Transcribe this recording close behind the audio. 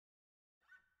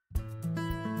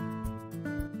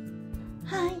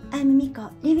I'm Miko,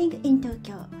 living in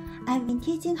Tokyo. I've been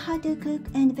teaching how to cook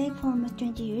and bake for almost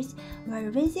 20 years while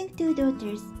raising two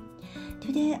daughters.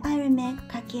 Today I will make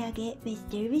kakiage with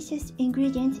delicious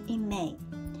ingredients in May.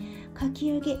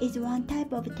 Kakiage is one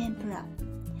type of tempura.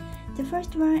 The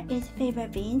first one is fava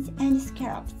beans and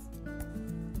scallops.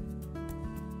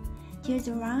 The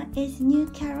other one is new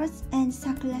carrots and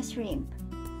sakura shrimp.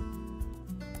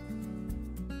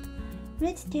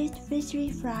 Let's taste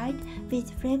freshly fried with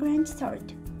fragrant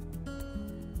salt.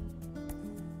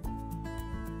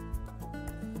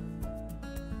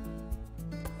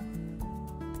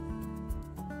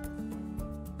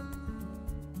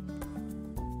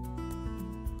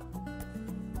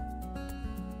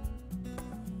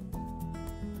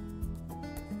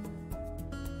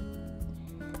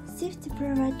 Sift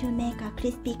flour to make a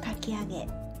crispy kakiage.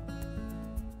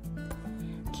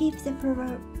 Keep the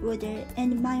flour, water,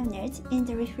 and mayonnaise in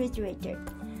the refrigerator.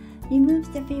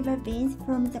 Remove the fava beans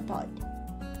from the pot.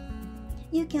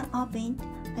 You can open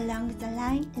it along the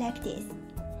line like this.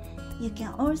 You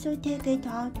can also take it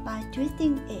out by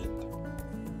twisting it.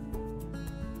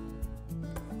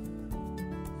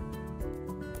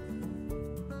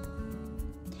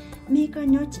 Make a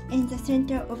notch in the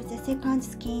center of the second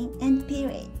skin and peel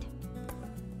it.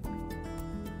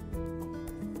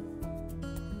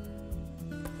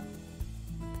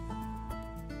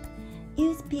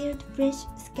 Use peeled fresh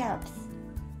scallops.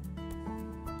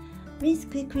 Rinse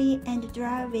quickly and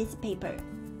dry with paper.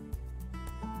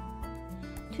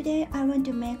 Today I want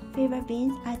to make fava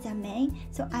beans as a main,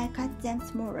 so I cut them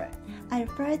smaller. I'll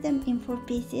fry them in 4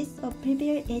 pieces, so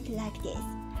prepare it like this.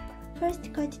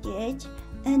 First cut the edge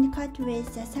and cut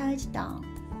with the sides down.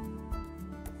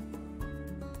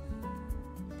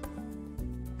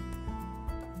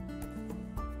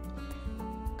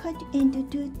 Cut into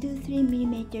 2 to 3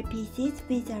 mm pieces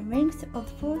with a length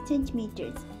of 4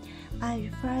 cm. I'll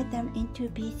fry them in 2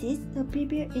 pieces, so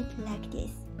prepare it like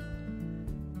this.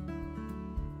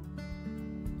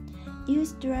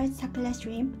 Use dried sakura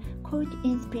shrimp caught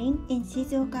in spring in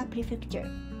Shizuoka Prefecture.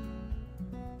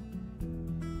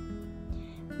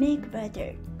 Make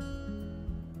butter.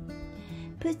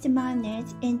 Put the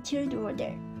mayonnaise in chilled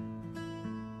water.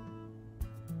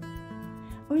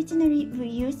 Originally we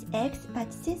use eggs,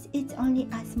 but since it's only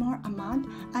a small amount,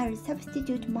 I'll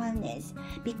substitute mayonnaise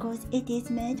because it is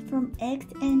made from eggs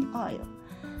and oil.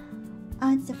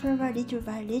 Add the flour little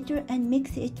by little and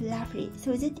mix it roughly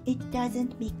so that it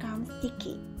doesn't become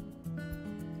sticky.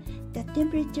 The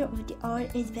temperature of the oil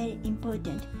is very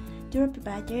important. Drop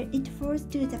butter, it falls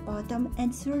to the bottom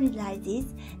and slowly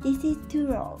rises. This is too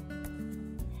low.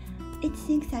 It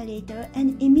sinks a little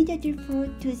and immediately falls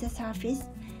to the surface.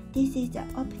 This is the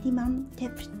optimum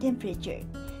temperature.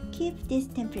 Keep this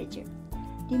temperature.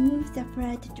 Remove the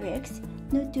fried dregs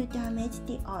not to damage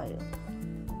the oil.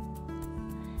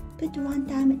 Put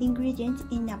one-time ingredients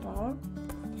in a bowl.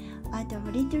 Add a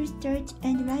little starch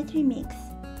and lightly mix.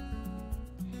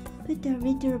 Put a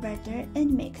little butter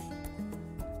and mix.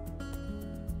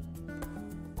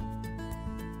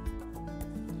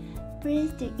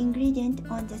 Place the ingredient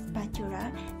on the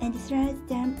spatula and slide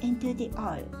them into the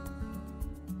oil.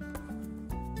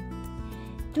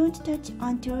 Don't touch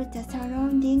until the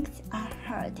surroundings are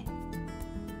hard.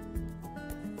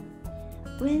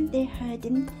 When they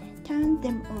harden, turn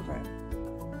them over.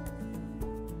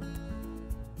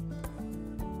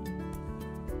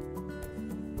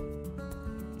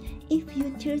 If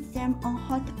you toast them on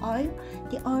hot oil,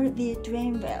 the oil will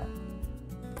drain well.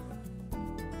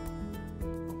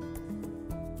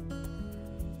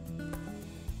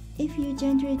 If you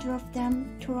gently drop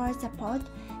them towards the pot,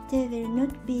 they will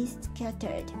not be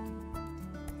scattered.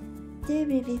 They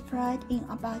will be fried in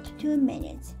about 2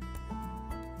 minutes.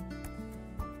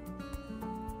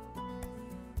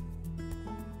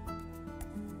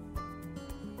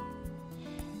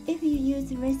 If you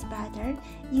use less butter,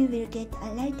 you will get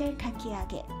a lighter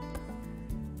kakiage.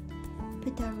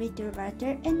 Put a little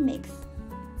butter and mix.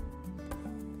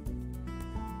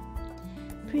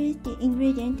 Place the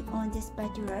ingredient on the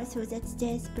spatula so that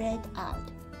they spread out.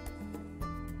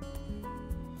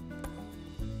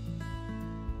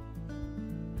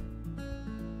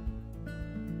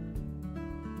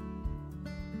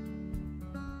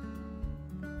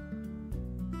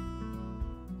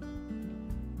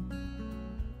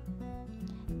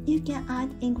 You can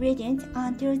add ingredients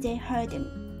until they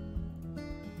harden.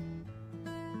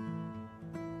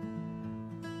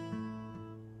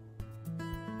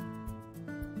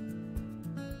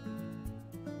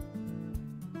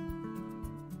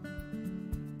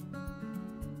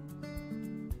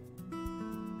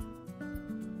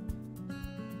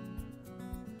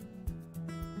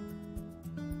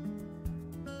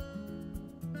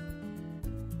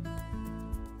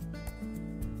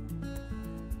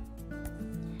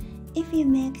 If you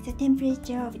make the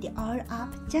temperature of the oil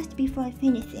up just before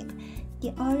finishing,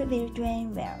 the oil will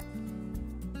drain well.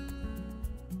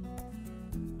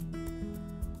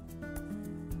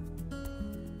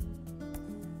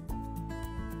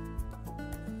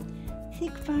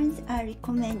 Thick pans are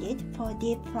recommended for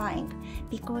deep frying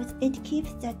because it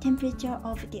keeps the temperature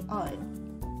of the oil.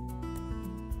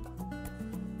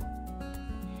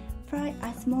 Fry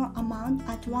a small amount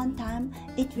at one time,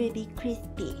 it will be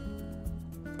crispy.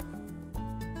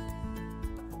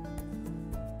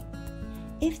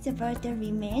 If the butter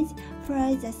remains,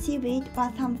 fry the seaweed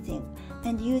or something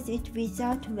and use it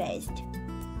without waste.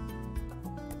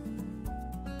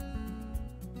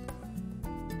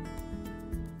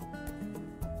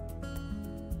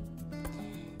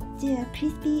 They are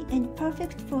crispy and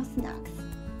perfect for snacks.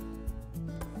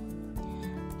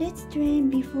 Let's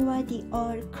drain before the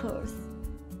oil cools.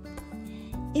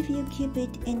 If you keep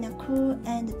it in a cool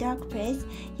and dark place,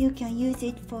 you can use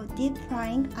it for deep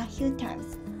frying a few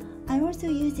times. I also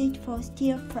use it for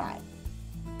stir fry.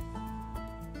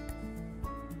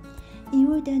 In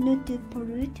order not to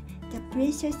pollute the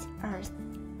precious earth,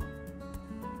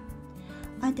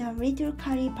 add a little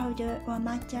curry powder or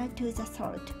matcha to the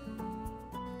salt.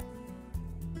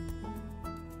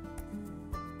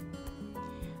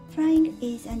 Frying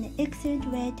is an excellent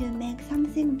way to make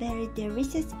something very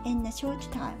delicious in a short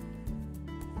time.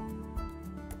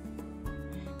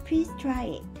 Please try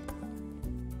it.